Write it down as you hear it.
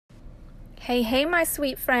Hey, my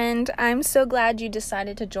sweet friend. I'm so glad you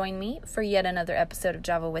decided to join me for yet another episode of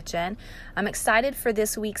Java with Jen. I'm excited for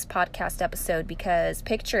this week's podcast episode because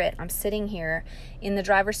picture it, I'm sitting here in the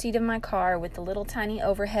driver's seat of my car with the little tiny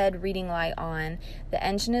overhead reading light on. The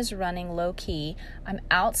engine is running low key. I'm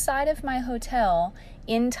outside of my hotel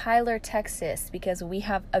in Tyler, Texas because we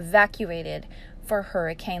have evacuated for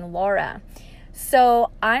Hurricane Laura. So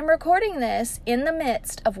I'm recording this in the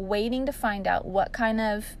midst of waiting to find out what kind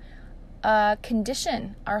of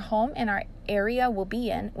condition our home and our area will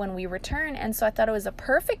be in when we return. And so I thought it was a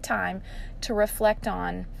perfect time to reflect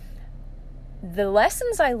on the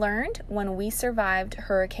lessons I learned when we survived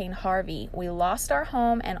Hurricane Harvey. We lost our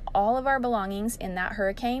home and all of our belongings in that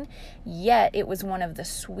hurricane, yet it was one of the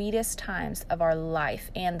sweetest times of our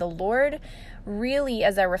life. And the Lord really,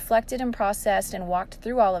 as I reflected and processed and walked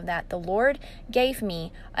through all of that, the Lord gave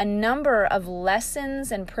me a number of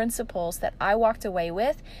lessons and principles that I walked away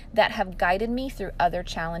with that have guided me through other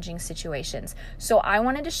challenging situations. So I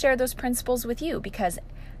wanted to share those principles with you because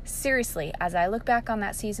seriously, as I look back on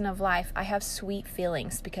that season of life, I have sweet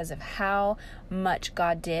feelings because of how much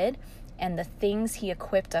God did and the things He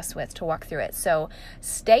equipped us with to walk through it. So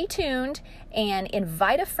stay tuned and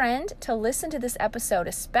invite a friend to listen to this episode,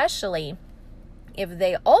 especially if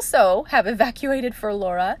they also have evacuated for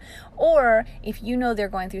Laura, or if you know they're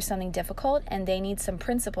going through something difficult and they need some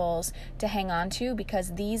principles to hang on to,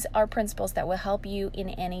 because these are principles that will help you in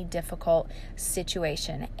any difficult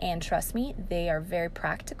situation. And trust me, they are very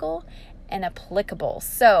practical and applicable.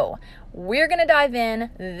 So we're going to dive in.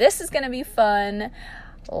 This is going to be fun.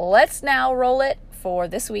 Let's now roll it for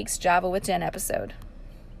this week's Java with Jen episode.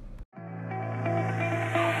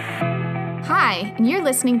 Hi, and you're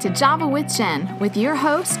listening to Java with Jen with your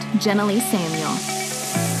host, Jennalee Samuel.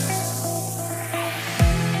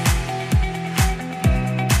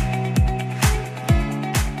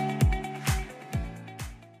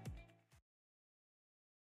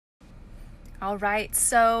 All right,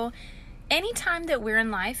 so anytime that we're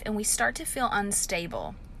in life and we start to feel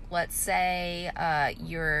unstable, let's say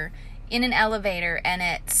you're in an elevator and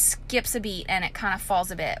it skips a beat and it kind of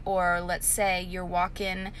falls a bit, or let's say you're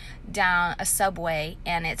walking down a subway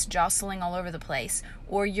and it's jostling all over the place,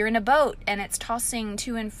 or you're in a boat and it's tossing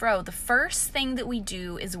to and fro, the first thing that we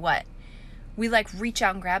do is what? We reach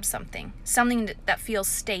out and grab something that feels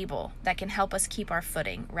stable, that can help us keep our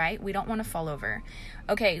footing, right? We don't want to fall over.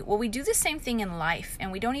 Okay, well, we do the same thing in life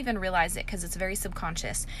and we don't even realize it because it's very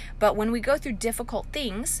subconscious. But when we go through difficult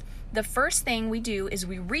things, the first thing we do is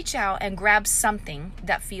we reach out and grab something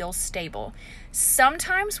that feels stable.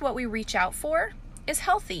 Sometimes what we reach out for is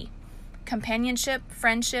healthy. Companionship,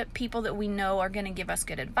 friendship, people that we know are going to give us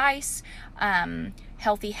good advice,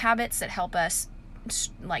 healthy habits that help us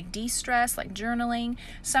de-stress, like journaling.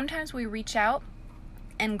 Sometimes we reach out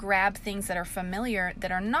and grab things that are familiar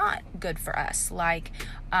that are not good for us, like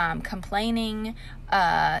complaining,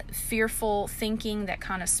 fearful thinking that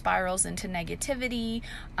kind of spirals into negativity,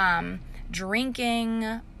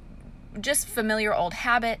 drinking, just familiar old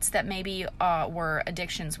habits that maybe were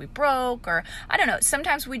addictions we broke, or I don't know.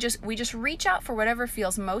 Sometimes we just reach out for whatever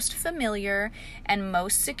feels most familiar and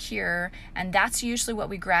most secure, and that's usually what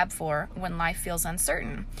we grab for when life feels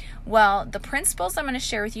uncertain. Well, the principles I'm going to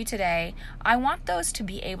share with you today, I want those to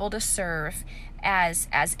be able to serve as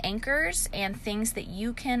anchors and things that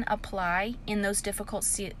you can apply in those difficult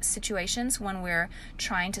situations when we're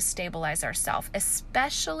trying to stabilize ourselves,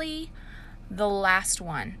 especially the last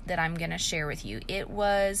one that I'm going to share with you. It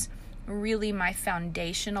was really my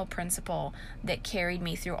foundational principle that carried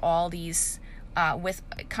me through all these, with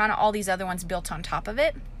kind of all these other ones built on top of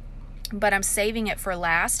it. But I'm saving it for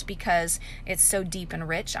last because it's so deep and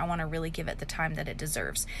rich. I want to really give it the time that it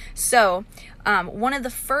deserves. So, one of the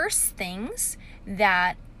first things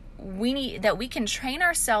that we can train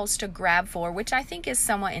ourselves to grab for, which I think is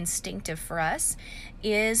somewhat instinctive for us,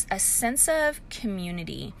 is a sense of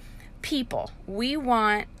community. People. We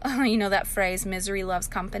want, that phrase, misery loves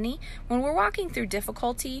company. When we're walking through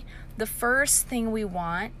difficulty, the first thing we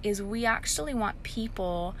want is we actually want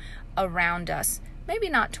people around us. Maybe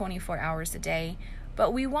not 24 hours a day,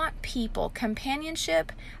 but we want people.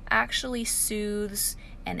 Companionship actually soothes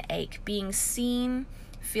an ache. Being seen,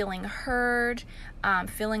 feeling heard,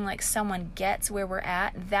 feeling like someone gets where we're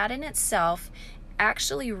at, that in itself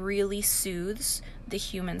actually really soothes the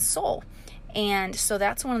human soul. And so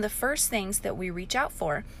that's one of the first things that we reach out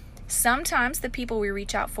for. Sometimes the people we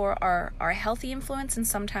reach out for are healthy influence, and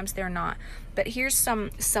sometimes they're not. But here's some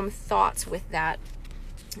thoughts with that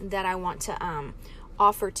I want to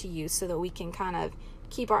offer to you so that we can kind of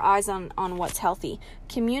keep our eyes on what's healthy.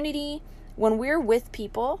 Community when we're with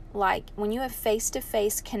people, like when you have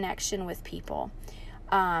face-to-face connection with people,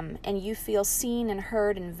 and you feel seen and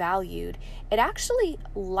heard and valued, it actually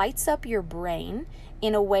lights up your brain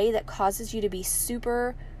in a way that causes you to be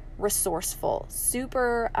super resourceful,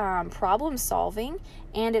 super problem solving,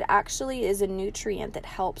 and it actually is a nutrient that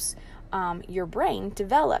helps your brain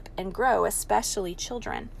develop and grow, especially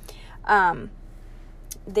children.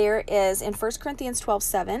 There is in 1 Corinthians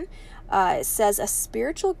 12:7, it says, a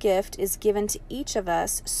spiritual gift is given to each of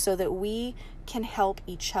us so that we can help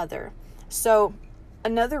each other. So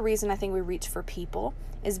another reason I think we reach for people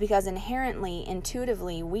is because inherently,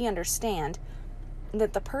 intuitively, we understand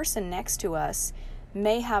that the person next to us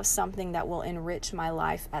may have something that will enrich my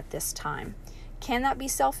life at this time. Can that be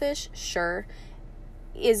selfish? Sure.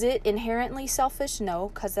 Is it inherently selfish?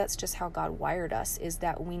 No, because that's just how God wired us, is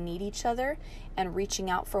that we need each other, and reaching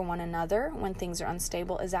out for one another when things are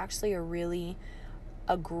unstable is actually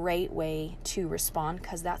a great way to respond,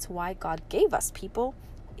 because that's why God gave us people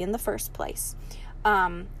in the first place.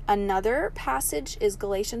 Another passage is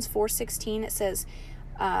Galatians 4:16.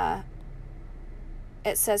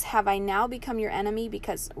 It says, have I now become your enemy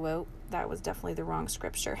because, whoa, that was definitely the wrong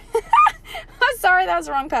scripture. I'm sorry, that was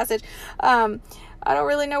the wrong passage. I don't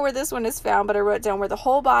really know where this one is found, but I wrote down, where the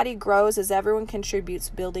whole body grows as everyone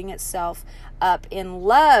contributes, building itself up in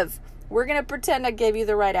love. We're going to pretend I gave you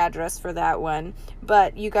the right address for that one,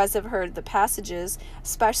 but you guys have heard the passages,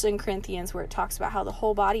 especially in Corinthians, where it talks about how the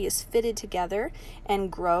whole body is fitted together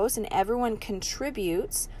and grows, and everyone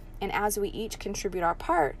contributes. And as we each contribute our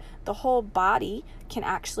part, the whole body can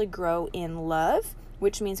actually grow in love,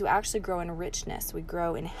 which means we actually grow in richness. We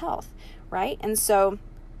grow in health, right? And so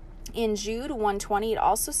in Jude 1:20, it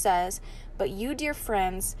also says, but you, dear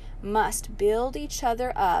friends, must build each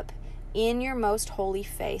other up in your most holy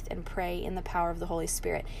faith and pray in the power of the Holy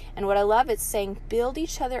Spirit. And what I love, it's saying build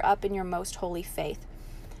each other up in your most holy faith.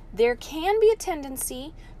 There can be a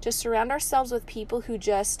tendency to surround ourselves with people who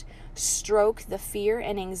just stroke the fear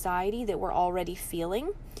and anxiety that we're already feeling.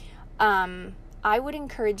 I would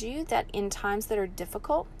encourage you that in times that are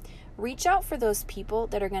difficult, reach out for those people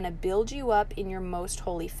that are going to build you up in your most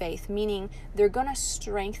holy faith, meaning they're going to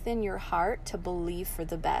strengthen your heart to believe for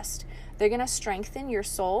the best. They're going to strengthen your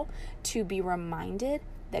soul to be reminded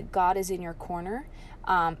that God is in your corner.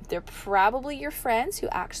 They're probably your friends who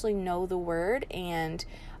actually know the word and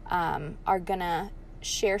are going to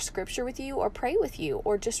share scripture with you or pray with you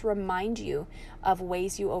or just remind you of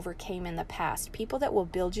ways you overcame in the past. People that will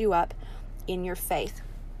build you up in your faith.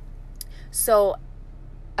 So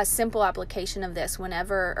a simple application of this,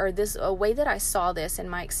 a way that I saw this in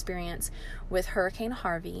my experience with Hurricane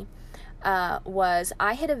Harvey, was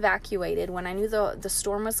I had evacuated when I knew the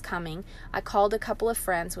storm was coming. I called a couple of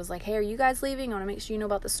friends, was like, hey, are you guys leaving? I want to make sure you know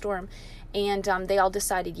about the storm. And they all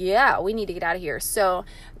decided, yeah, we need to get out of here. So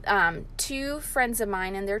 2 friends of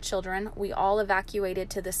mine and their children, we all evacuated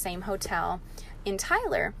to the same hotel in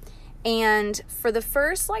Tyler. And for the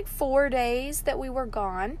first 4 days that we were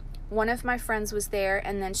gone, one of my friends was there,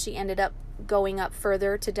 and then she ended up going up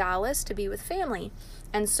further to Dallas to be with family.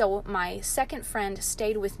 And so my second friend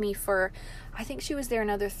stayed with me for, I think she was there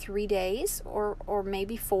another 3 days or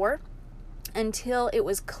maybe 4, until it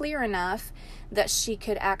was clear enough that she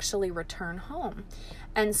could actually return home.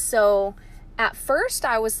 And so at first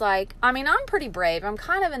I was like, I'm pretty brave. I'm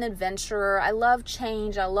kind of an adventurer. I love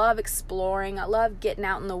change. I love exploring. I love getting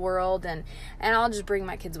out in the world, and I'll just bring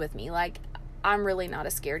my kids with me. I'm really not a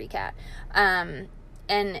scaredy cat.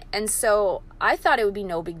 And so I thought it would be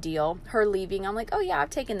no big deal, her leaving. I'm like, oh yeah, I've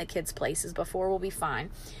taken the kids places before. We'll be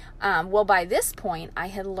fine. Well, by this point, I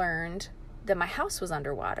had learned that my house was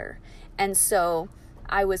underwater. And so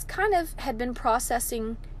I was had been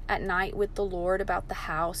processing at night with the Lord about the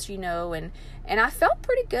house, and I felt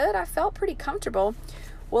pretty good. I felt pretty comfortable.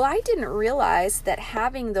 Well, I didn't realize that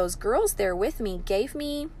having those girls there with me gave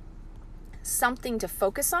me something to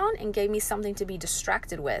focus on and gave me something to be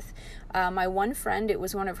distracted with. My one friend, it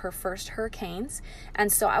was one of her first hurricanes,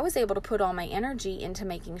 and so I was able to put all my energy into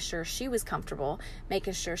making sure she was comfortable,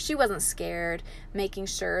 making sure she wasn't scared, making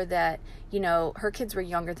sure that, her kids were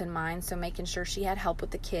younger than mine, so making sure she had help with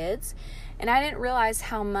the kids. And I didn't realize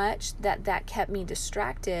how much that kept me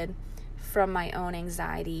distracted from my own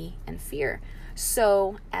anxiety and fear.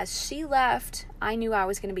 So as she left, I knew I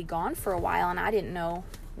was going to be gone for a while, and I didn't know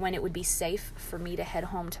when it would be safe for me to head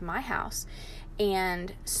home to my house.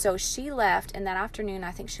 And so she left, and that afternoon,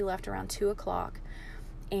 I think she left around 2:00,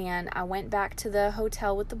 and I went back to the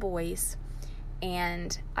hotel with the boys,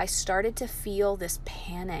 and I started to feel this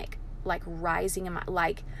panic like rising in my,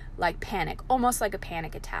 like panic, almost like a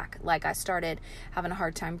panic attack. Like I started having a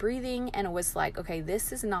hard time breathing, and it was like, okay,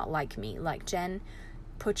 this is not like me. Like, Jen,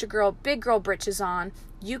 put your big girl britches on.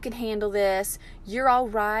 You can handle this. You're all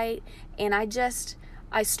right. And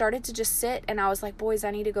I started to just sit, and I was like, boys,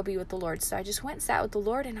 I need to go be with the Lord. So I just went and sat with the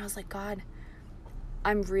Lord, and I was like, God,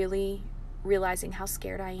 I'm really realizing how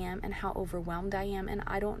scared I am and how overwhelmed I am, and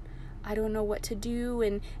I don't know what to do,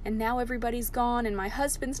 and now everybody's gone, and my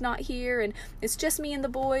husband's not here, and it's just me and the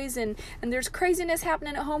boys, and there's craziness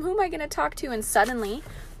happening at home. Who am I going to talk to? And suddenly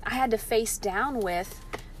I had to face down with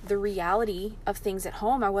the reality of things at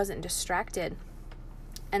home. I wasn't distracted.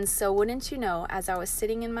 And so wouldn't you know, as I was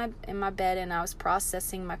sitting in my bed and I was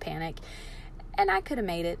processing my panic, and I could have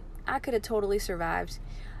made it. I could have totally survived.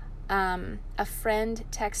 A friend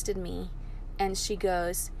texted me, and she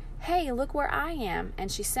goes, hey, look where I am.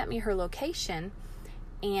 And she sent me her location,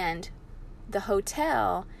 and the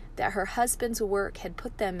hotel that her husband's work had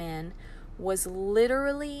put them in was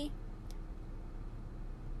literally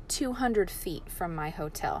 200 feet from my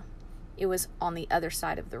hotel. It was on the other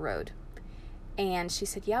side of the road. And she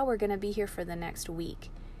said, yeah, we're going to be here for the next week.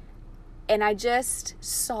 And I just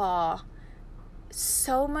saw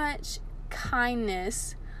so much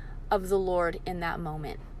kindness of the Lord in that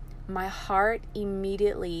moment. My heart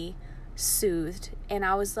immediately soothed, and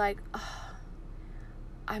I was like, oh,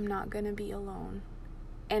 I'm not going to be alone.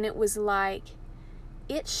 And it was like,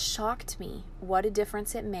 it shocked me what a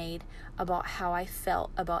difference it made about how I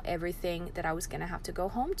felt about everything that I was going to have to go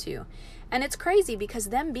home to. And it's crazy because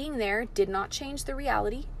them being there did not change the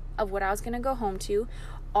reality of what I was going to go home to.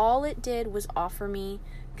 All it did was offer me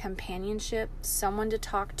companionship, someone to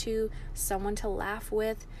talk to, someone to laugh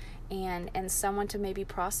with, and someone to maybe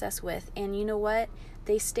process with. And you know what?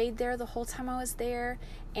 They stayed there the whole time I was there,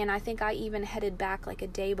 and I think I even headed back like a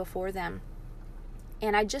day before them.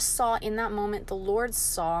 And I just saw in that moment, the Lord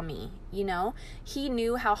saw me, you know? He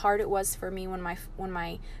knew how hard it was for me when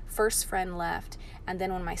my first friend left, and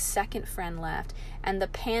then when my second friend left, and the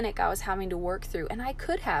panic I was having to work through. And I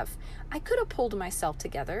could have pulled myself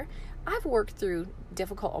together. I've worked through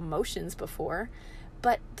difficult emotions before,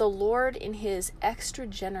 but the Lord, in his extra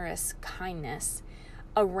generous kindness,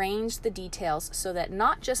 arranged the details so that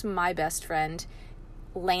not just my best friend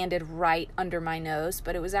landed right under my nose,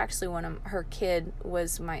 but it was actually her kid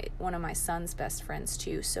was one of my son's best friends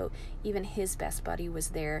too. So even his best buddy was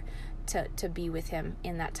there to be with him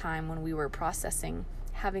in that time when we were processing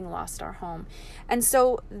having lost our home. And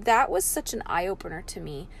so that was such an eye-opener to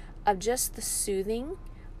me of just the soothing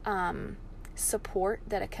support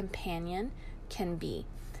that a companion can be.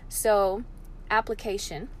 So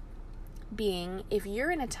application being, if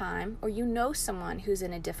you're in a time or you know someone who's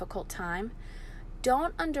in a difficult time,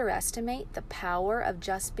 don't underestimate the power of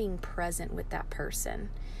just being present with that person.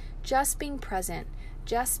 Just being present,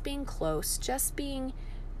 just being close,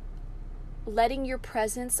 letting your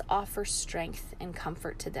presence offer strength and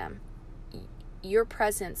comfort to them. Your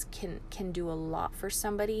presence can do a lot for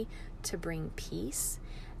somebody to bring peace.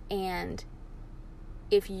 And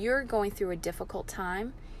if you're going through a difficult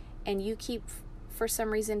time and you keep, for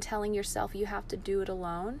some reason, telling yourself you have to do it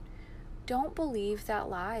alone, don't believe that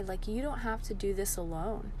lie. Like, you don't have to do this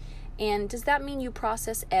alone. And does that mean you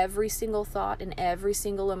process every single thought and every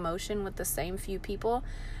single emotion with the same few people?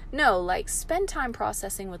 No, like, spend time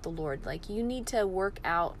processing with the Lord. Like, you need to work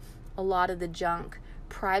out a lot of the junk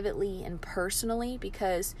privately and personally,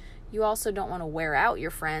 because you also don't want to wear out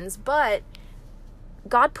your friends. But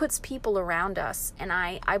God puts people around us, and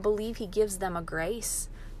I believe he gives them a grace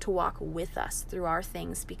to walk with us through our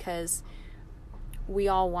things, because we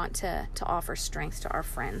all want to offer strength to our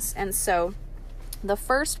friends. And so the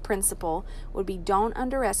first principle would be, don't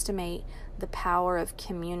underestimate the power of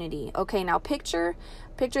community. Okay, now picture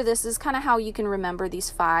this. This is kind of how you can remember these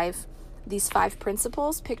five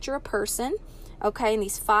principles. Picture a person, okay, and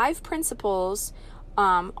these 5 principles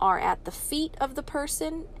are at the feet of the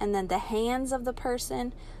person, and then the hands of the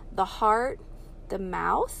person, the heart, the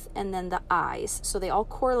mouth, and then the eyes. So they all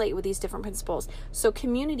correlate with these different principles. So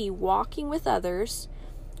community, walking with others,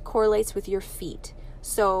 correlates with your feet.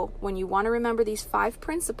 So when you want to remember these 5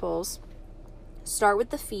 principles, start with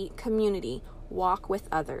the feet. Community, walk with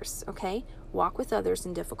others, okay? Walk with others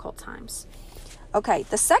in difficult times. Okay,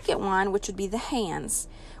 the second one, which would be the hands,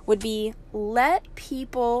 would be let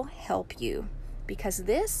people help you, because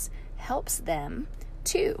this helps them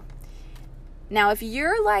too. Now, if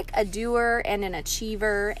you're like a doer and an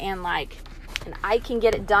achiever and like an I can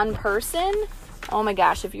get it done person, oh my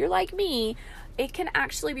gosh, if you're like me, it can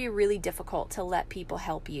actually be really difficult to let people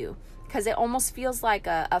help you, because it almost feels like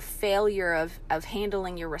a failure of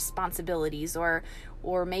handling your responsibilities, or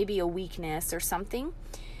maybe a weakness or something.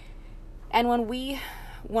 And when we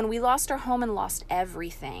lost our home and lost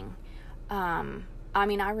everything, I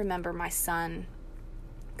remember my son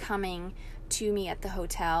coming to me at the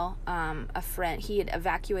hotel. A friend, he had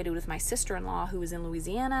evacuated with my sister-in-law who was in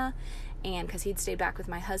Louisiana, and because he'd stayed back with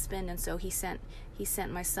my husband, and so he sent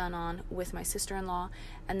my son on with my sister-in-law,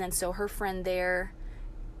 and then so her friend there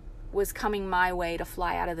was coming my way to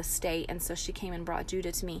fly out of the state, and so she came and brought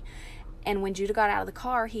Judah to me. And when Judah got out of the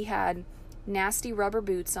car, he had nasty rubber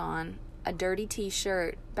boots on, a dirty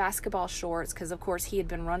t-shirt, basketball shorts, because of course he had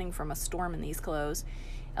been running from a storm in these clothes,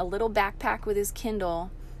 a little backpack with his Kindle,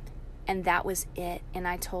 and that was it. And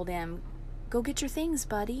I told him, "Go get your things,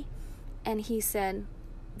 buddy." And he said,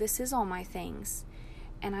 "This is all my things."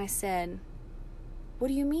 And I said, "What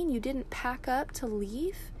do you mean you didn't pack up to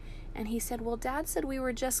leave?" And he said, "Well, Dad said we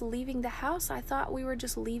were just leaving the house. I thought we were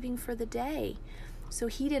just leaving for the day." So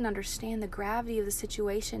he didn't understand the gravity of the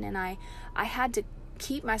situation, and I had to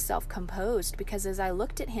keep myself composed, because as I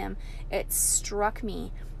looked at him, it struck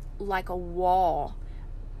me like a wall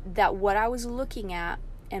that what I was looking at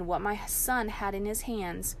and what my son had in his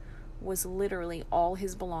hands was literally all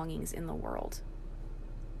his belongings in the world.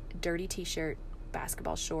 Dirty t-shirt,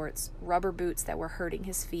 basketball shorts, rubber boots that were hurting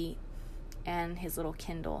his feet, and his little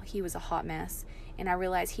Kindle. He was a hot mess. And I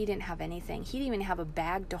realized he didn't have anything. He didn't even have a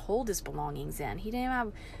bag to hold his belongings in. He didn't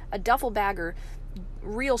have a duffel bag or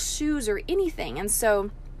real shoes or anything. And so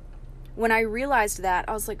when I realized that,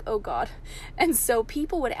 I was like, oh God. And so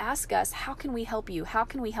people would ask us, how can we help you? How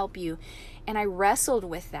can we help you? And I wrestled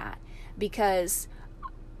with that, because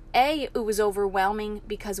it was overwhelming,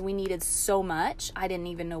 because we needed so much. I didn't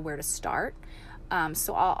even know where to start.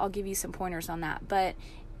 So I'll give you some pointers on that. But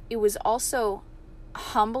it was also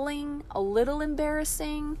humbling, a little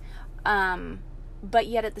embarrassing, but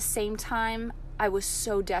yet at the same time, I was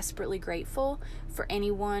so desperately grateful for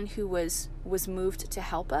anyone who was moved to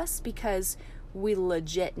help us, because we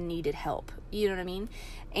legit needed help. You know what I mean?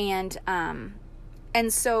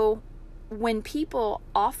 And so when people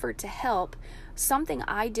offered to help, something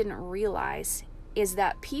I didn't realize is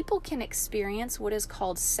that people can experience what is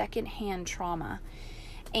called secondhand trauma.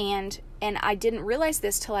 And I didn't realize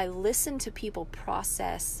this till I listened to people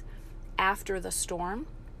process after the storm.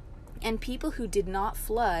 And people who did not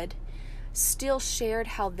flood still shared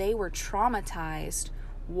how they were traumatized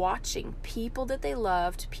watching people that they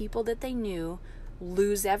loved, people that they knew,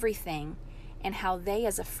 lose everything, and how they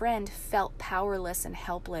as a friend felt powerless and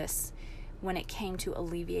helpless when it came to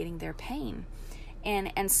alleviating their pain.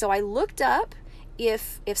 And so I looked up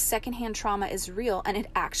if secondhand trauma is real, and it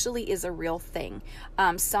actually is a real thing.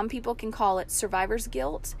 Some people can call it survivor's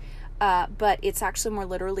guilt, but it's actually more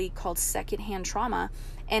literally called secondhand trauma.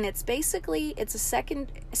 And it's a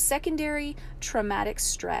secondary traumatic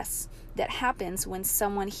stress that happens when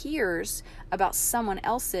someone hears about someone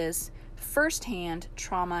else's firsthand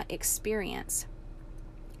trauma experience.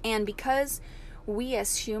 And because we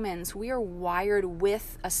as humans, we are wired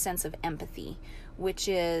with a sense of empathy, which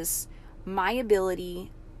is my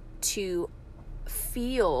ability to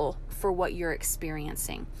feel for what you're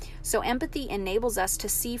experiencing. So empathy enables us to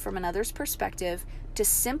see from another's perspective, to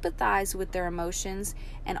sympathize with their emotions,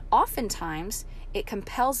 and oftentimes it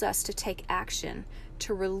compels us to take action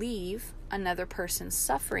to relieve another person's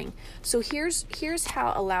suffering. So here's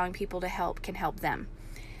how allowing people to help can help them.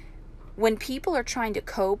 When people are trying to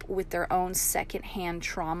cope with their own secondhand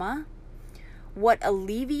trauma, what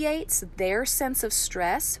alleviates their sense of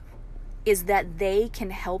stress is that they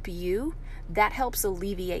can help you. That helps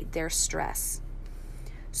alleviate their stress.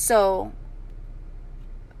 So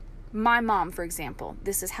my mom, for example,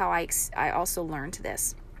 this is how I also learned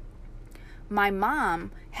this. My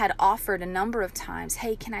mom had offered a number of times,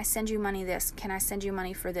 hey, can I send you money this? Can I send you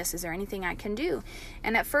money for this? Is there anything I can do?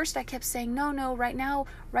 And at first I kept saying, no, right now,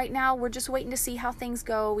 we're just waiting to see how things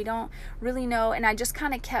go. We don't really know. And I just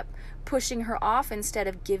kind of kept pushing her off instead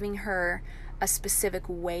of giving her a specific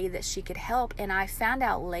way that she could help. And I found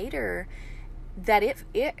out later that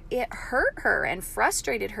it hurt her and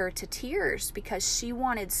frustrated her to tears, because she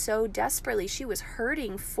wanted so desperately, she was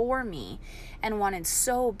hurting for me and wanted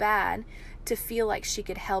so bad to feel like she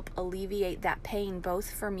could help alleviate that pain,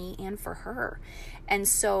 both for me and for her. And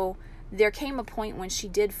so there came a point when she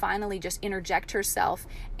did finally just interject herself,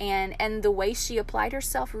 and the way she applied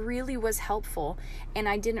herself really was helpful. And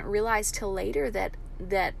I didn't realize till later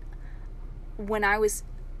that when I was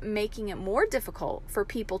making it more difficult for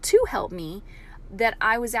people to help me, that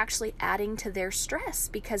I was actually adding to their stress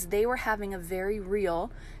because they were having a very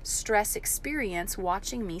real stress experience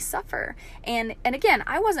watching me suffer. And again,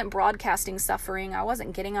 I wasn't broadcasting suffering. I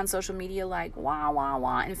wasn't getting on social media like, wah, wah,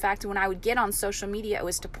 wah. In fact, when I would get on social media, it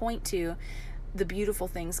was to point to the beautiful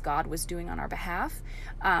things God was doing on our behalf.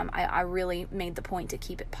 I really made the point to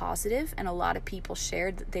keep it positive, and a lot of people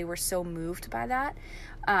shared that they were so moved by that.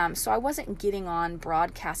 So I wasn't getting on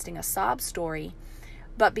broadcasting a sob story,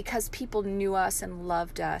 but because people knew us and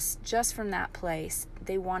loved us just from that place,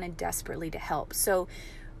 they wanted desperately to help. So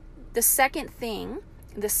the second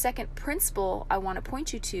principle I want to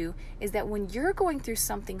point you to is that when you're going through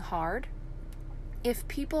something hard, if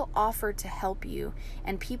people offer to help you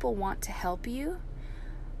and people want to help you,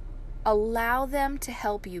 allow them to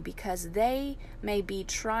help you, because they may be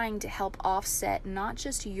trying to help offset not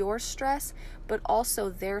just your stress, but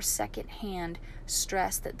also their secondhand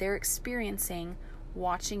stress that they're experiencing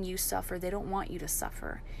watching you suffer. They don't want you to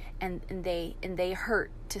suffer, and they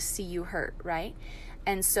hurt to see you hurt, right?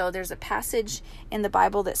 And so there's a passage in the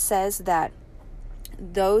Bible that says that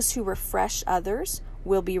those who refresh others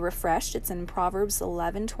will be refreshed. It's in Proverbs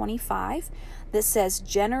 11:25 that says,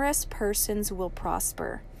 generous persons will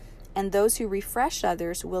prosper, and those who refresh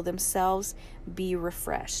others will themselves be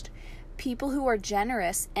refreshed. People who are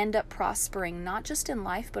generous end up prospering, not just in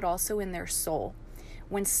life, but also in their soul.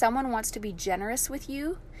 When someone wants to be generous with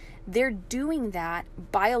you, they're doing that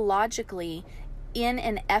biologically in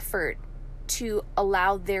an effort to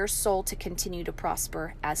allow their soul to continue to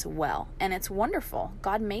prosper as well. And it's wonderful.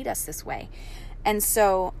 God made us this way. And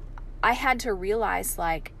so I had to realize,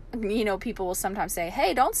 people will sometimes say,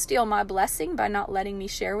 hey, don't steal my blessing by not letting me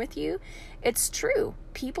share with you. It's true.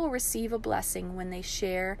 People receive a blessing when they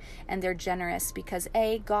share and they're generous because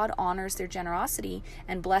God honors their generosity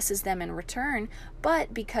and blesses them in return,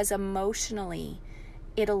 but because emotionally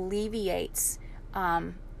it alleviates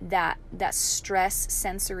that stress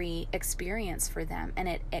sensory experience for them, and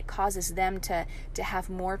it causes them to have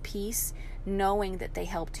more peace, knowing that they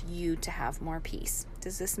helped you to have more peace.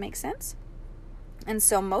 Does this make sense? And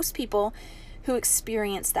so most people who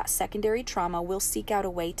experience that secondary trauma will seek out a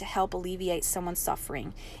way to help alleviate someone's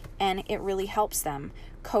suffering, and it really helps them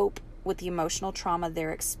cope with the emotional trauma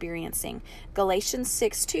they're experiencing. Galatians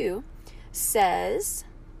 6:2 says,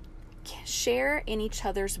 share in each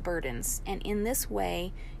other's burdens, and in this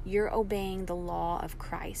way you're obeying the law of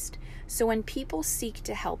Christ. So when people seek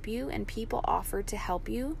to help you and people offer to help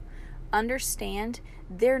you, understand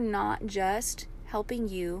they're not just helping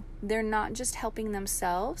you, they're not just helping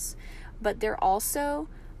themselves, but they're also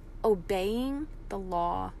obeying the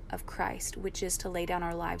law of Christ, which is to lay down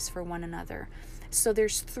our lives for one another. So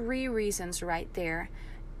there's 3 reasons right there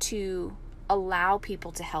to allow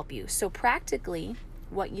people to help you. So practically,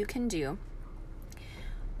 what you can do,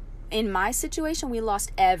 in my situation, we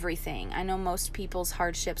lost everything. I know most people's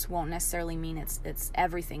hardships won't necessarily mean it's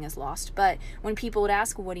everything is lost, but when people would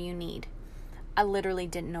ask, what do you need? I literally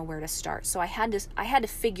didn't know where to start. So I had to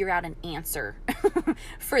figure out an answer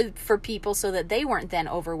for people so that they weren't then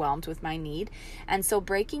overwhelmed with my need. And so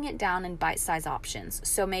breaking it down in bite-sized options.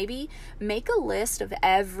 So maybe make a list of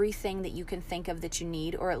everything that you can think of that you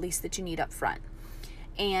need, or at least that you need up front.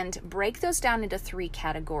 And break those down into 3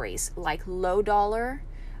 categories, like low dollar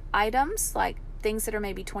items, like things that are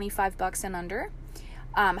maybe $25 and under.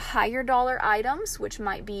 Higher dollar items, which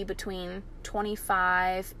might be between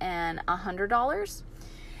 $25 and $100,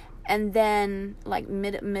 and then like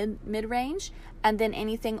mid range, and then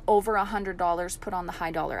anything over $100 put on the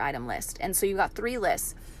high dollar item list. And so you got 3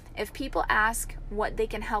 lists. If people ask what they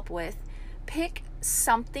can help with, pick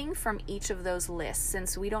something from each of those lists,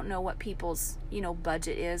 since we don't know what people's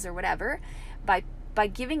budget is or whatever. By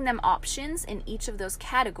giving them options in each of those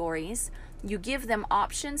categories, you give them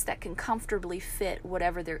options that can comfortably fit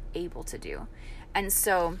whatever they're able to do. And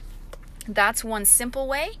so that's one simple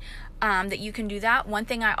way that you can do that. One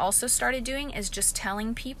thing I also started doing is just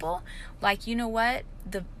telling people, you know what,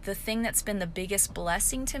 the thing that's been the biggest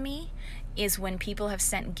blessing to me is when people have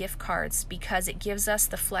sent gift cards, because it gives us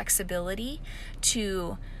the flexibility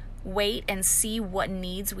to wait and see what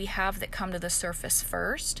needs we have that come to the surface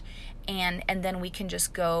first, and then we can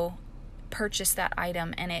just go purchase that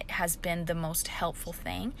item, and it has been the most helpful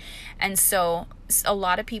thing. And so a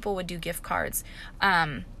lot of people would do gift cards.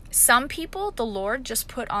 Some people, the Lord just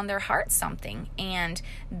put on their heart something, and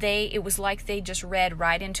it was like they just read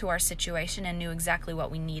right into our situation and knew exactly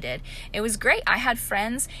what we needed. It was great. I had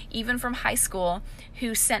friends, even from high school,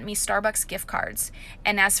 who sent me Starbucks gift cards.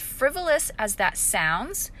 And as frivolous as that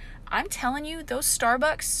sounds, I'm telling you, those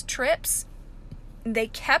Starbucks trips they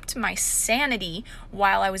kept my sanity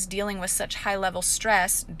while I was dealing with such high-level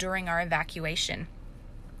stress during our evacuation.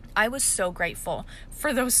 I was so grateful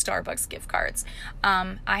for those Starbucks gift cards.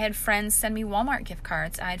 I had friends send me Walmart gift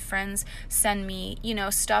cards. I had friends send me,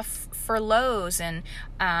 stuff for Lowe's. And,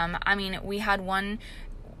 we had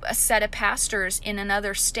a set of pastors in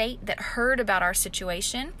another state that heard about our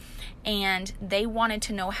situation, and they wanted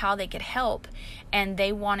to know how they could help, and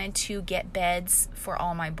they wanted to get beds for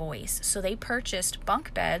all my boys. So they purchased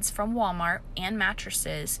bunk beds from Walmart and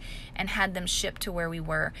mattresses and had them shipped to where we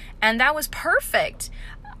were. And that was perfect.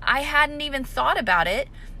 I hadn't even thought about it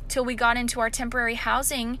till we got into our temporary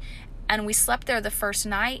housing, and we slept there the first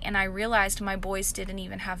night, and I realized my boys didn't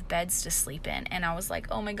even have beds to sleep in. And I was like,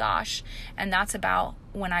 oh my gosh. And that's about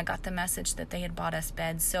when I got the message that they had bought us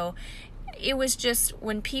beds. So it was just,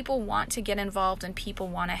 when people want to get involved and people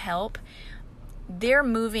want to help, they're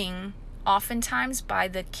moving oftentimes by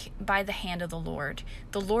the hand of the Lord.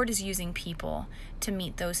 The Lord is using people to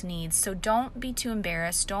meet those needs. So don't be too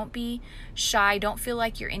embarrassed. Don't be shy. Don't feel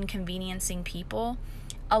like you're inconveniencing people.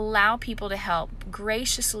 Allow people to help.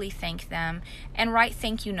 Graciously thank them and write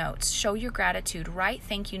thank you notes. Show your gratitude. Write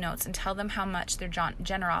thank you notes and tell them how much their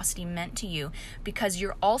generosity meant to you, because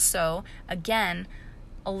you're also, again,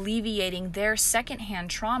 alleviating their secondhand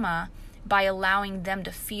trauma by allowing them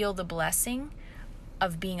to feel the blessing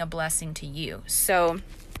of being a blessing to you. So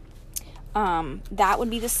that would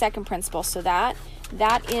be the second principle. So that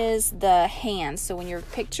is the hands. So when you're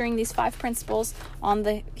picturing these 5 principles on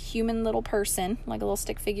the human little person, like a little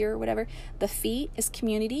stick figure or whatever, the feet is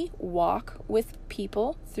community, walk with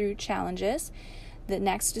people through challenges. The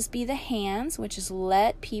next is be the hands, which is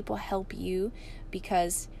let people help you,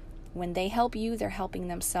 because when they help you, they're helping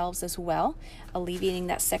themselves as well, alleviating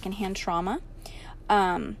that secondhand trauma.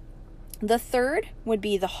 The third would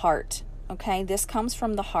be the heart. Okay, this comes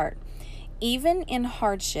from the heart. Even in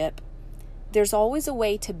hardship, there's always a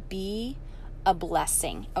way to be a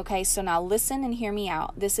blessing. Okay, so now listen and hear me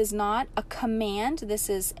out. This is not a command.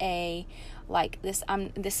 This is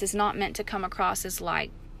this is not meant to come across as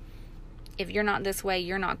like, if you're not this way,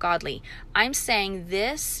 you're not godly. I'm saying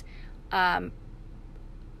this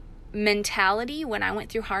mentality, when I went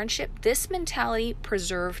through hardship, this mentality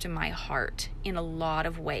preserved my heart in a lot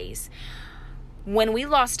of ways. When we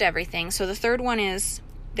lost everything, so the third one is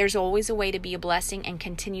there's always a way to be a blessing and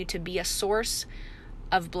continue to be a source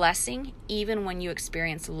of blessing even when you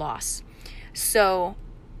experience loss. So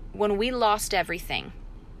when we lost everything,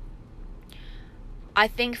 I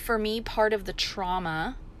think for me, part of the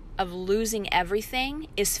trauma of losing everything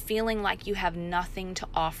is feeling like you have nothing to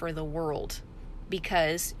offer the world,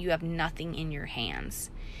 because you have nothing in your hands.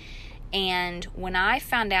 And when I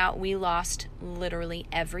found out we lost literally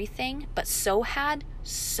everything, but so had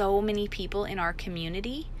so many people in our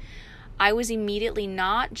community, I was immediately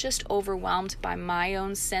not just overwhelmed by my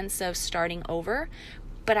own sense of starting over,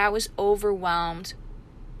 but I was overwhelmed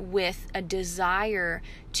with a desire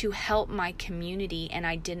to help my community, and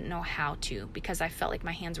I didn't know how to, because I felt like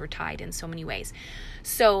my hands were tied in so many ways.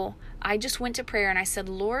 So I just went to prayer and I said,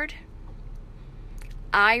 Lord,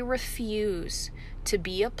 I refuse to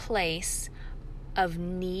be a place of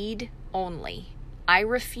need only. I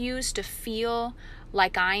refuse to feel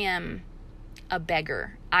like I am a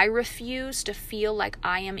beggar. I refuse to feel like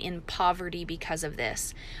I am in poverty because of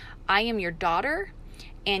this. I am your daughter,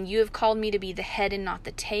 and you have called me to be the head and not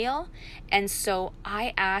the tail. And so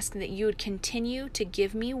I ask that you would continue to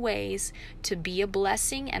give me ways to be a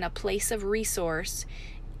blessing and a place of resource,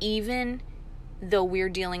 even though we're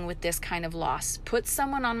dealing with this kind of loss. Put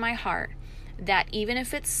someone on my heart that even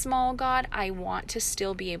if it's small, God, I want to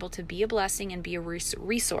still be able to be a blessing and be a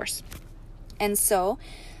resource. And so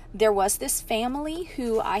there was this family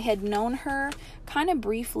who I had known her kind of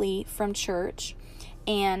briefly from church,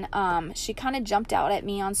 and she kind of jumped out at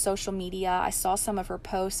me on social media. I saw some of her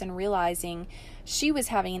posts and realizing she was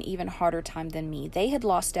having an even harder time than me. They had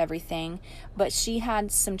lost everything, but she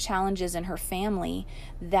had some challenges in her family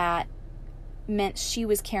that meant she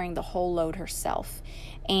was carrying the whole load herself.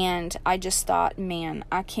 And I just thought, man,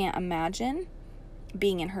 I can't imagine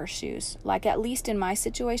being in her shoes. Like, at least in my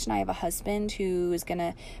situation, I have a husband who is going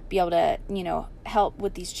to be able to, help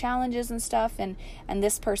with these challenges and stuff. And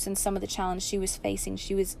this person, some of the challenge she was facing,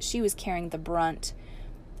 she was carrying the brunt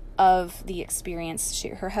of the experience.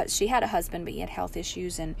 She had a husband, but he had health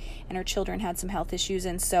issues, and her children had some health issues.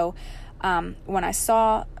 And so when I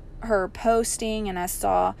saw her posting and I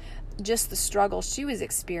saw just the struggle she was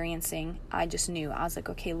experiencing, I just knew. I was like,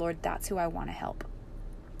 okay, Lord, that's who I want to help.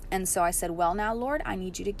 And so I said, well, now, Lord, I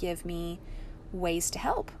need you to give me ways to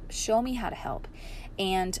help. Show me how to help.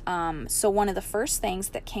 And so one of the first things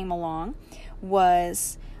that came along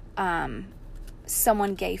was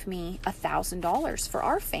someone gave me $1,000 for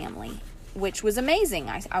our family, which was amazing.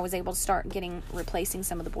 I was able to start replacing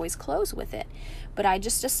some of the boys' clothes with it. But I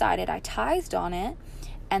just decided, I tithed on it,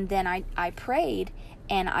 and then I prayed,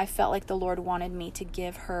 and I felt like the Lord wanted me to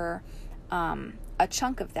give her a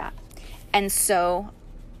chunk of that. And so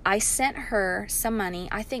I sent her some money.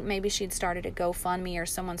 I think maybe she'd started a GoFundMe, or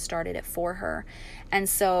someone started it for her. And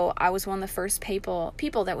so I was one of the first people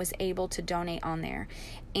that was able to donate on there.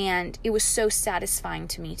 And it was so satisfying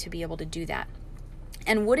to me to be able to do that.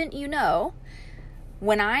 And wouldn't you know,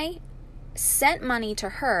 when I sent money to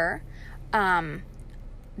her, the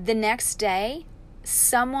next day,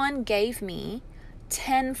 someone gave me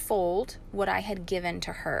tenfold what I had given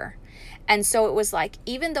to her. And so it was like,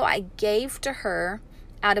 even though I gave to her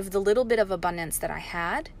out of the little bit of abundance that I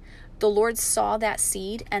had, the Lord saw that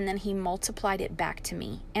seed, and then he multiplied it back to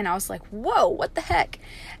me. And I was like, whoa, what the heck?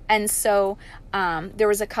 And so there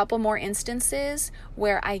was a couple more instances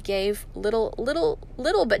where I gave little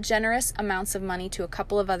but generous amounts of money to a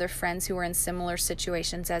couple of other friends who were in similar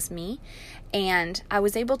situations as me. And I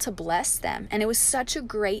was able to bless them. And it was such a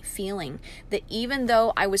great feeling that even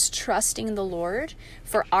though I was trusting the Lord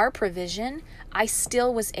for our provision, I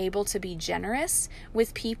still was able to be generous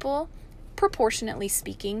with people, proportionately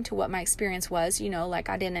speaking to what my experience was. Like,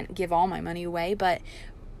 I didn't give all my money away, but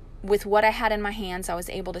with what I had in my hands, I was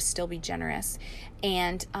able to still be generous.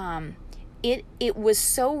 And it was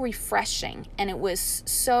so refreshing, and it was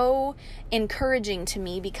so encouraging to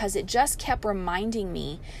me, because it just kept reminding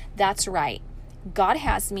me, that's right, God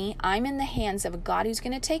has me. I'm in the hands of a God who's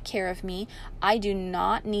going to take care of me. I do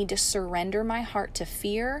not need to surrender my heart to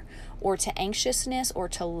fear or to anxiousness or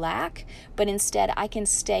to lack, but instead I can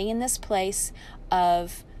stay in this place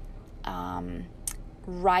of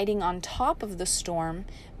riding on top of the storm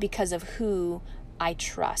because of who I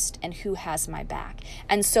trust and who has my back.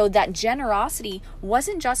 And so that generosity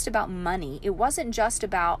wasn't just about money. It wasn't just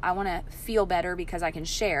about, I want to feel better because I can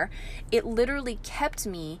share. It literally kept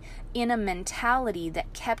me in a mentality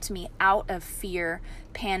that kept me out of fear,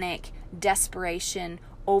 panic, desperation,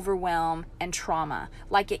 overwhelm, and trauma.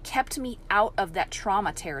 Like, it kept me out of that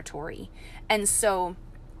trauma territory. And so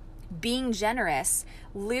being generous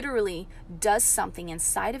literally does something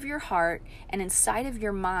inside of your heart and inside of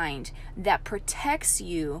your mind that protects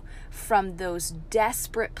you from those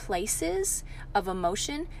desperate places of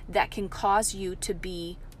emotion that can cause you to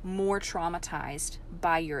be more traumatized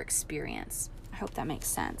by your experience. I hope that makes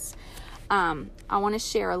sense. I want to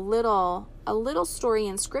share a little story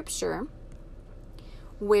in Scripture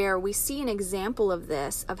where we see an example of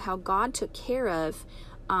this, of how God took care of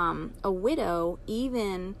a widow,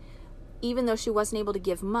 even though she wasn't able to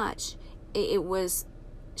give much. It was,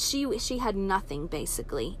 she had nothing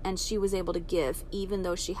basically, and she was able to give even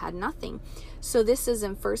though she had nothing. So this is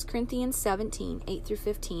in 1 Corinthians 17, 8 through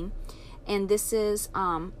 15. And this is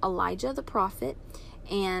Elijah the prophet.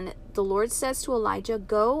 And the Lord says to Elijah,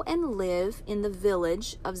 "Go and live in the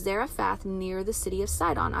village of Zarephath near the city of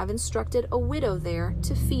Sidon. I've instructed a widow there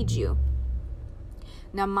to feed you."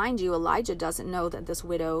 Now, mind you, Elijah doesn't know that this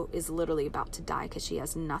widow is literally about to die because she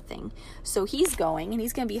has nothing. So he's going, and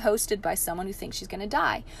he's going to be hosted by someone who thinks she's going to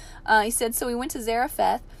die. He said, so he went to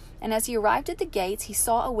Zarephath, and as he arrived at the gates, he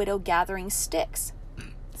saw a widow gathering sticks.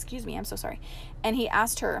 Excuse me, I'm so sorry. And he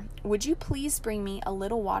asked her, "Would you please bring me a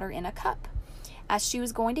little water in a cup?" As she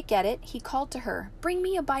was going to get it, he called to her, "Bring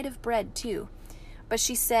me a bite of bread, too." But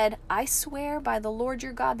she said, "I swear by the Lord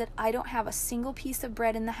your God that I don't have a single piece of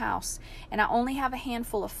bread in the house, and I only have a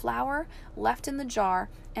handful of flour left in the jar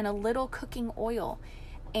and a little cooking oil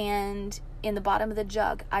and in the bottom of the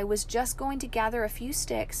jug. I was just going to gather a few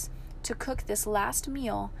sticks to cook this last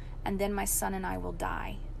meal, and then my son and I will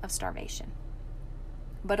die of starvation."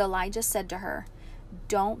 But Elijah said to her,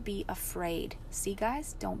 "Don't be afraid." See,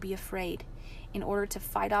 guys, don't be afraid. In order to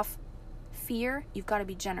fight off fear, you've got to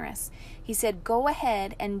be generous. He said, "Go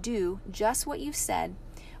ahead and do just what you've said,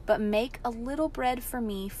 but make a little bread for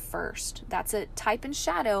me first." That's a type and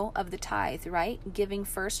shadow of the tithe, right? Giving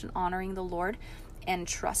first and honoring the Lord and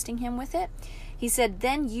trusting him with it. He said,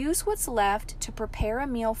 "Then use what's left to prepare a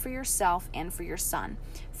meal for yourself and for your son.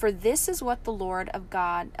 For this is what the Lord of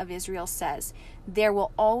God of Israel says, there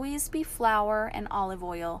will always be flour and olive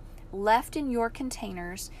oil left in your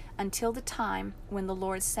containers until the time when the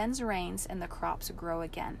Lord sends rains and the crops grow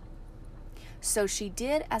again." So she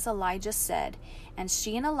did as Elijah said, and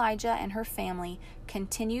she and Elijah and her family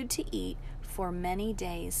continued to eat for many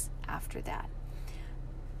days after that.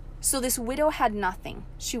 So this widow had nothing.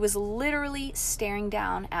 She was literally staring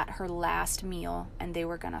down at her last meal, and they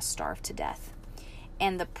were going to starve to death.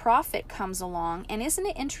 and the prophet comes along. And isn't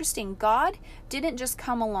it interesting? God didn't just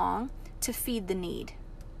come along to feed the need.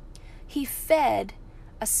 He fed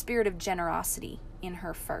a spirit of generosity in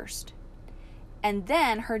her first. And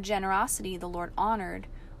then her generosity the Lord honored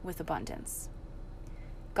with abundance.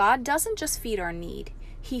 God doesn't just feed our need.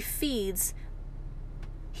 He feeds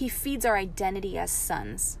our identity as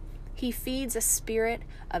sons. He feeds a spirit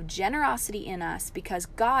of generosity in us because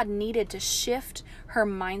God needed to shift her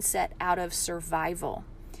mindset out of survival.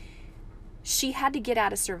 She had to get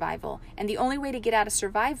out of survival. And the only way to get out of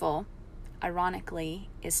survival, ironically,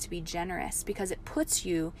 is to be generous because it puts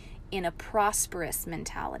you in a prosperous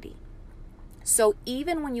mentality. So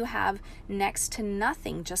even when you have next to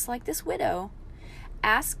nothing, just like this widow,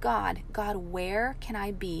 ask God, where can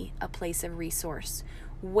I be a place of resource?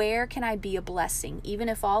 Where can I be a blessing? Even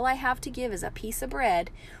if all I have to give is a piece of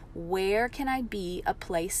bread, where can I be a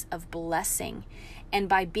place of blessing? And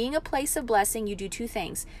by being a place of blessing, you do two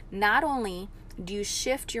things. Not only do you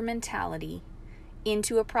shift your mentality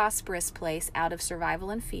into a prosperous place out of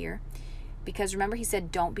survival and fear, because remember he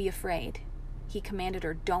said, don't be afraid. He commanded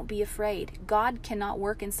her, don't be afraid. God cannot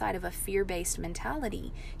work inside of a fear-based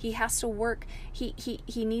mentality. He has to work, he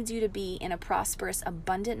needs you to be in a prosperous,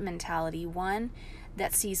 abundant mentality, one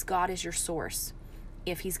that sees God as your source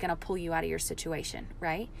if he's going to pull you out of your situation,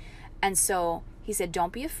 right? And so he said,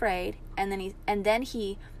 don't be afraid. And then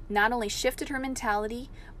he not only shifted her mentality,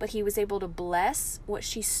 but he was able to bless what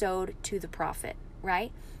she sowed to the prophet,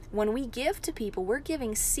 right? When we give to people, we're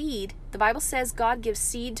giving seed. The Bible says God gives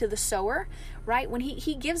seed to the sower, right? When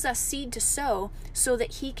he gives us seed to sow so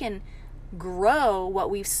that he can grow what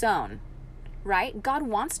we've sown, right? God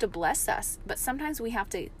wants to bless us, but sometimes we have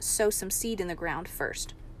to sow some seed in the ground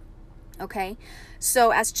first. Okay?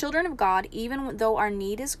 So as children of God, even though our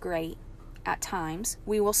need is great at times,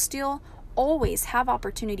 we will still always have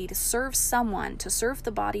opportunity to serve someone, to serve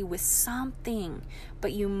the body with something,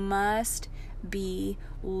 but you must be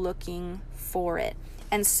looking for it.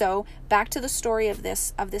 And so back to the story of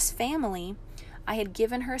this family, I had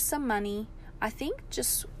given her some money. I think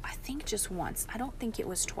just once. I don't think it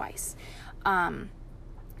was twice. I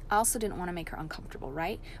also didn't want to make her uncomfortable,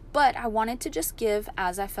 right? But I wanted to just give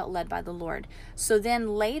as I felt led by the Lord. So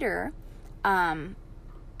then later,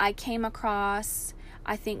 I came across,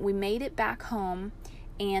 I think we made it back home,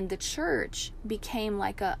 and the church became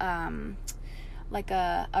like a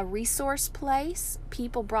resource place.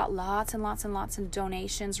 People brought lots and lots and lots of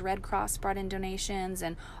donations. Red Cross brought in donations,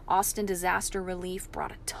 and Austin Disaster Relief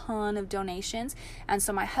brought a ton of donations. And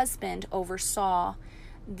so my husband oversaw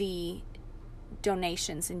the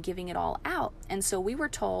donations and giving it all out. And so we were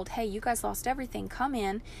told, hey, you guys lost everything. Come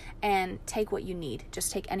in and take what you need.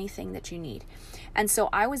 Just take anything that you need. And so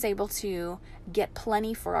I was able to get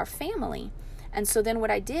plenty for our family. And so then what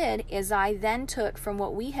I did is I then took from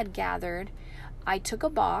what we had gathered, I took a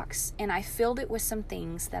box and I filled it with some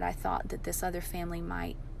things that I thought that this other family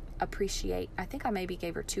might appreciate. I think I maybe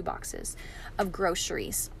gave her 2 boxes of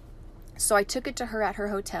groceries. So I took it to her at her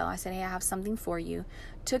hotel. I said, hey, I have something for you.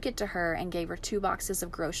 Took it to her and gave her 2 boxes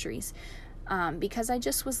of groceries because I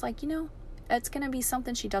just was like, it's going to be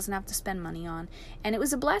something she doesn't have to spend money on. And it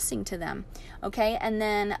was a blessing to them. Okay. And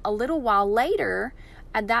then a little while later,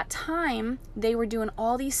 at that time, they were doing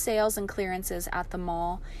all these sales and clearances at the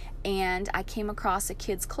mall. And I came across a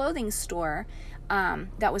kids' clothing store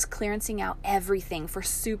that was clearancing out everything for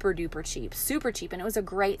super duper cheap. And it was a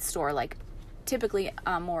great store, like typically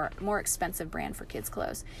a more expensive brand for kids'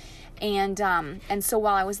 clothes. And so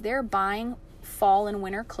while I was there buying fall and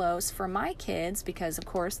winter clothes for my kids, because of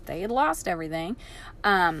course they had lost everything,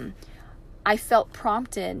 I felt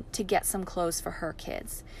prompted to get some clothes for her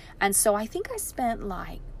kids. And so I think I spent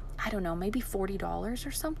maybe $40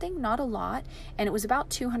 or something, not a lot. And it was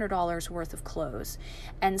about $200 worth of clothes.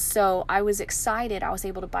 And so I was excited. I was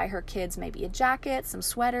able to buy her kids maybe a jacket, some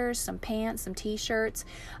sweaters, some pants, some t-shirts.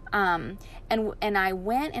 And I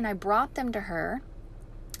went and I brought them to her.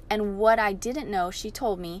 And what I didn't know, she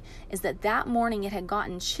told me, is that morning it had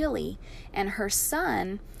gotten chilly. And her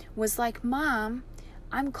son was like, Mom,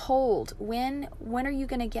 I'm cold. When are you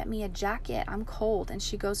going to get me a jacket? I'm cold. And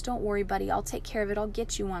she goes, don't worry, buddy. I'll take care of it. I'll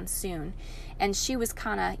get you one soon. And she was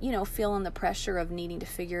kind of, feeling the pressure of needing to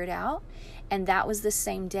figure it out. And that was the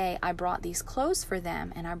same day I brought these clothes for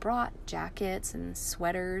them. And I brought jackets and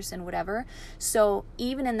sweaters and whatever. So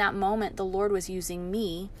even in that moment, the Lord was using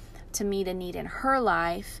me to meet a need in her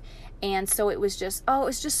life. And so it was just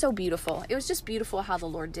so beautiful. It was just beautiful how the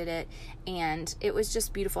Lord did it. And it was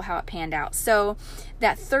just beautiful how it panned out. So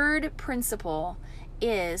that third principle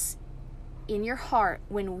is in your heart,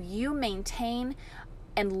 when you maintain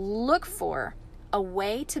and look for a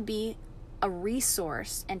way to be a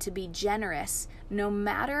resource and to be generous no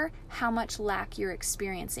matter how much lack you're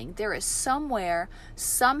experiencing. There is somewhere,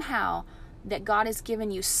 somehow, that God has given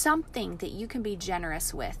you something that you can be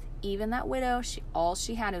generous with. Even that widow, all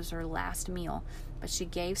she had was her last meal, but she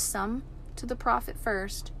gave some to the prophet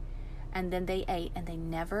first, and then they ate, and they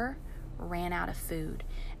never ran out of food.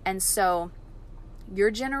 And so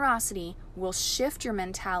your generosity will shift your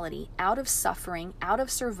mentality out of suffering, out of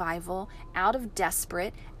survival, out of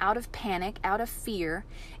desperate, out of panic, out of fear,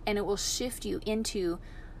 and it will shift you into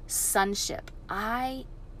sonship. I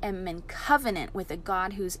am in covenant with a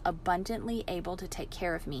God who's abundantly able to take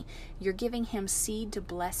care of me. You're giving him seed to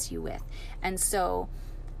bless you with. And so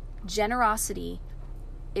generosity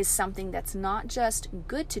is something that's not just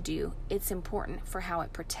good to do, it's important for how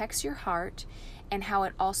it protects your heart and how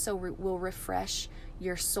it also will refresh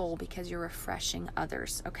your soul because you're refreshing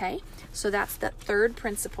others, okay? So that's the third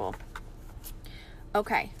principle.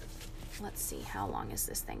 Okay, let's see, how long is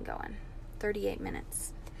this thing going? 38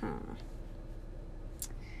 minutes.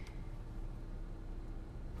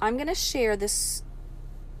 I'm going to share this.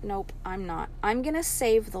 Nope, I'm not. I'm going to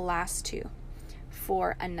save the last two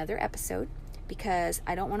for another episode because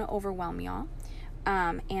I don't want to overwhelm y'all.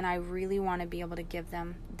 And I really want to be able to give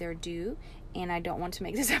them their due, and I don't want to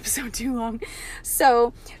make this episode too long.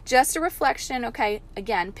 So just a reflection. Okay,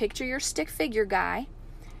 again, picture your stick figure guy.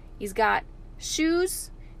 He's got shoes,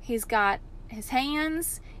 he's got his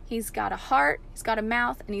hands, he's got a heart, he's got a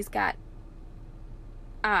mouth, and he's got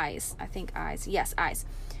eyes. I think eyes. Yes, eyes.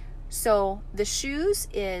 So the shoes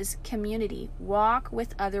is community. Walk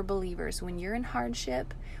with other believers. When you're in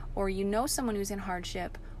hardship or you know someone who's in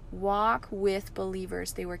hardship, walk with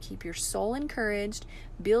believers. They will keep your soul encouraged,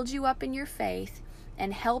 build you up in your faith,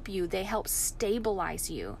 and help you. They help stabilize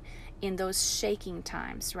you in those shaking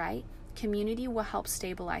times, right? Community will help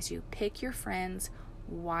stabilize you. Pick your friends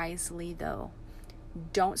wisely, though.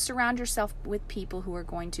 Don't surround yourself with people who are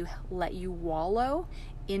going to let you wallow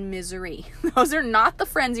in misery. Those are not the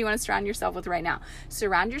friends you want to surround yourself with right now.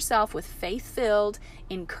 Surround yourself with faith-filled,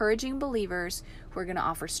 encouraging believers who are going to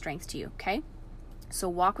offer strength to you, okay? So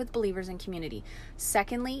walk with believers in community.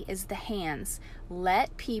 Secondly is the hands.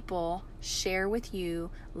 Let people share with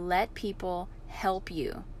you. Let people help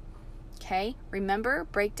you. Okay? Remember,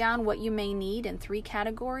 break down what you may need in 3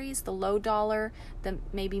 categories: the low dollar, the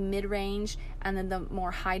maybe mid-range, and then the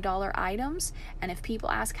more high dollar items. And if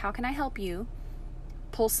people ask, how can I help you?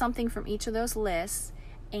 Pull something from each of those lists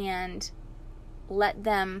and let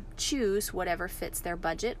them choose whatever fits their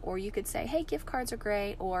budget. Or you could say, hey, gift cards are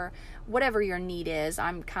great, or whatever your need is.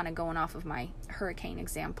 I'm kind of going off of my hurricane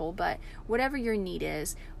example, but whatever your need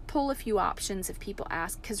is, pull a few options if people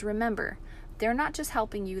ask. Because remember, they're not just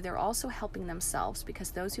helping you, they're also helping themselves,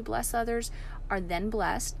 because those who bless others are then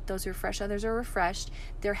blessed. Those who refresh others are refreshed.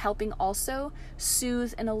 They're helping also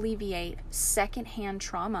soothe and alleviate secondhand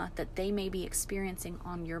trauma that they may be experiencing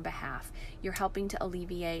on your behalf. You're helping to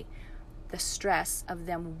alleviate the stress of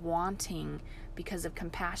them wanting, because of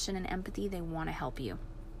compassion and empathy, they want to help you.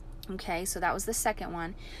 Okay, so that was the second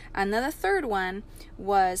one. And then the third one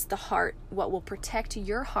was the heart. What will protect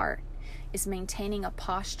your heart is maintaining a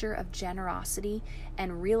posture of generosity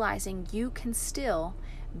and realizing you can still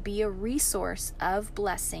be a resource of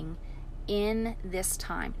blessing in this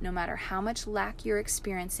time, no matter how much lack you're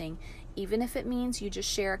experiencing. Even if it means you just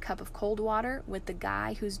share a cup of cold water with the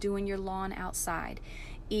guy who's doing your lawn outside.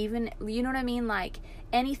 Even, you know what I mean? Like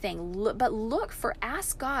anything, but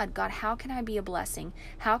ask God, how can I be a blessing?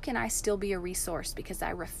 How can I still be a resource? Because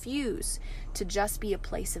I refuse to just be a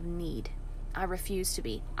place of need. I refuse to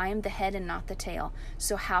be. I am the head and not the tail.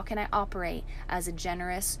 So how can I operate as a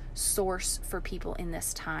generous source for people in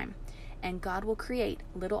this time? And God will create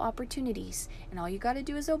little opportunities, and all you got to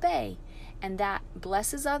do is obey. And that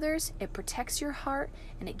blesses others, it protects your heart,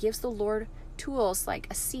 and it gives the Lord tools like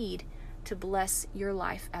a seed to bless your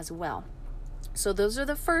life as well. So those are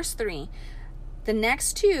the first 3. The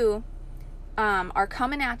next 2 are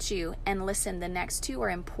coming at you. And listen, the next 2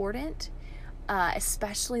 are important.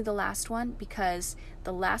 Especially the last one, because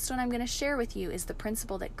the last one I'm going to share with you is the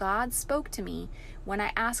principle that God spoke to me when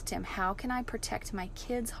I asked him, how can I protect my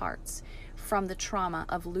kids' hearts from the trauma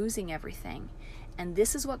of losing everything? And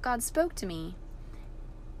this is what God spoke to me.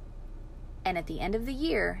 And at the end of the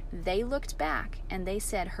year, they looked back and they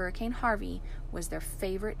said Hurricane Harvey was their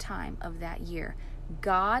favorite time of that year.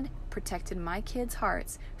 God protected my kids'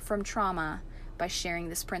 hearts from trauma by sharing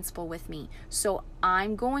this principle with me. So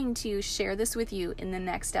I'm going to share this with you in the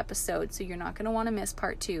next episode, so you're not going to want to miss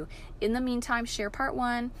part 2. In the meantime, share part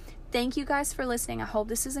 1, thank you guys for listening. I hope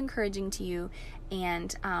this is encouraging to you.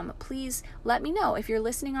 And please let me know if you're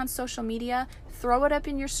listening on social media. Throw it up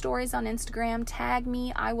in your stories on Instagram. Tag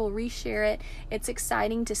me. I will reshare it. It's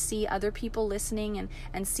exciting to see other people listening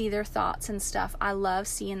and see their thoughts and stuff. I love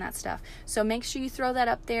seeing that stuff. So make sure you throw that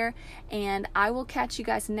up there. And I will catch you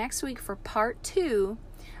guys next week for part 2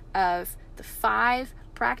 of the 5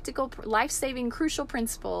 practical, life-saving, crucial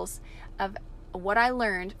principles of what I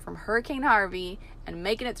learned from Hurricane Harvey and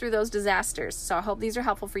making it through those disasters. So I hope these are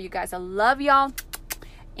helpful for you guys. I love y'all.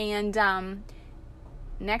 And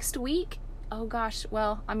next week, oh gosh,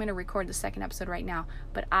 well, I'm going to record the second episode right now,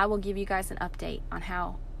 but I will give you guys an update on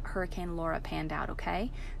how Hurricane Laura panned out,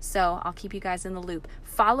 okay? So I'll keep you guys in the loop.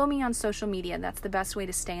 Follow me on social media. That's the best way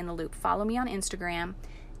to stay in the loop. Follow me on Instagram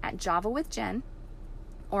at Java with Jen,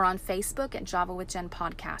 or on Facebook at Java with Jen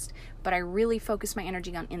Podcast. But I really focus my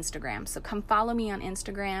energy on Instagram. So come follow me on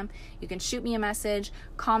Instagram. You can shoot me a message,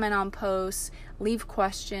 comment on posts, leave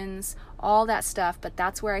questions, all that stuff. But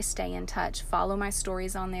that's where I stay in touch. Follow my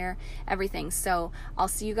stories on there, everything. So I'll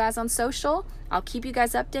see you guys on social. I'll keep you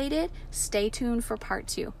guys updated. Stay tuned for part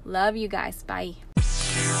 2. Love you guys. Bye.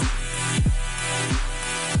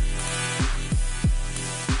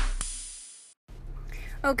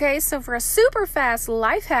 Okay, so for a super fast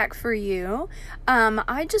life hack for you,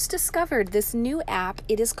 I just discovered this new app.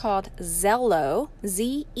 It is called Zello,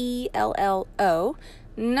 Zello,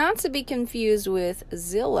 not to be confused with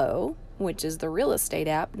Zillow, which is the real estate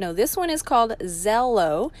app. No, this one is called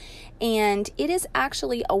Zello, and it is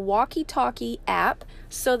actually a walkie-talkie app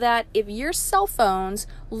so that if your cell phones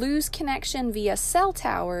lose connection via cell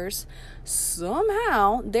towers,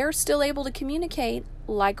 somehow they're still able to communicate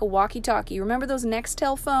like a walkie-talkie. Remember those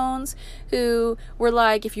Nextel phones who were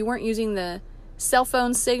like, if you weren't using the cell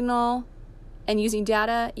phone signal and using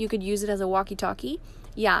data, you could use it as a walkie-talkie?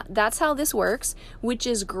 Yeah, that's how this works, which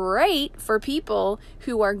is great for people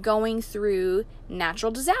who are going through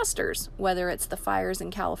natural disasters, whether it's the fires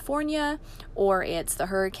in California or it's the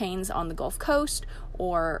hurricanes on the Gulf Coast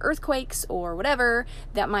or earthquakes or whatever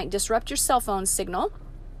that might disrupt your cell phone signal.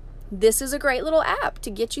 This is a great little app to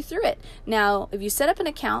get you through it. Now, if you set up an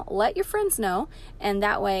account, let your friends know, and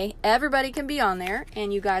that way everybody can be on there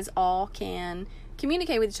and you guys all can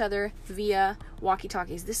communicate with each other via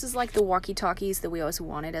walkie-talkies. This is like the walkie-talkies that we always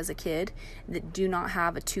wanted as a kid that do not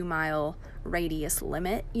have a 2-mile radius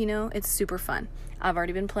limit. You know, it's super fun. I've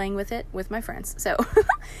already been playing with it with my friends. So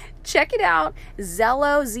check it out,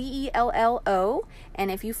 Zello, Zello.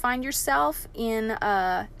 And if you find yourself in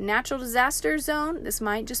a natural disaster zone, this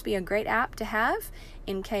might just be a great app to have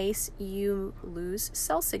in case you lose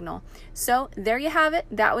cell signal. So there you have it.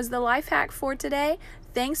 That was the life hack for today.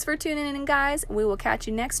 Thanks for tuning in, guys. We will catch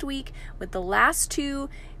you next week with the last 2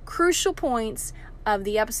 crucial points of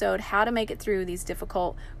the episode, how to make it through these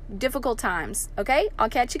difficult times. Okay? I'll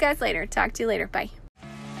catch you guys later. Talk to you later. Bye.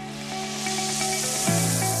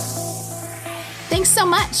 Thanks so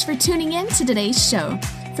much for tuning in to today's show.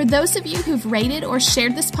 For those of you who've rated or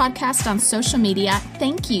shared this podcast on social media,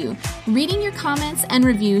 thank you. Reading your comments and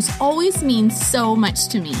reviews always means so much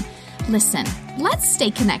to me. Listen, let's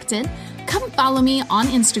stay connected. Come follow me on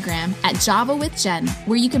Instagram at Java with Jen,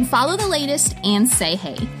 where you can follow the latest and say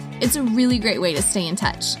hey. It's a really great way to stay in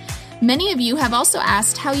touch. Many of you have also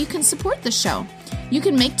asked how you can support the show. You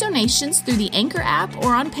can make donations through the Anchor app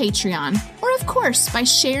or on Patreon, or of course by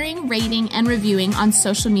sharing, rating, and reviewing on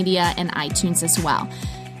social media and iTunes as well.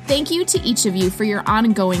 Thank you to each of you for your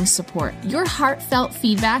ongoing support. Your heartfelt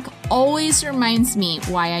feedback always reminds me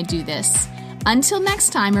why I do this. Until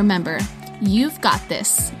next time, remember, you've got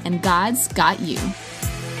this, and God's got you.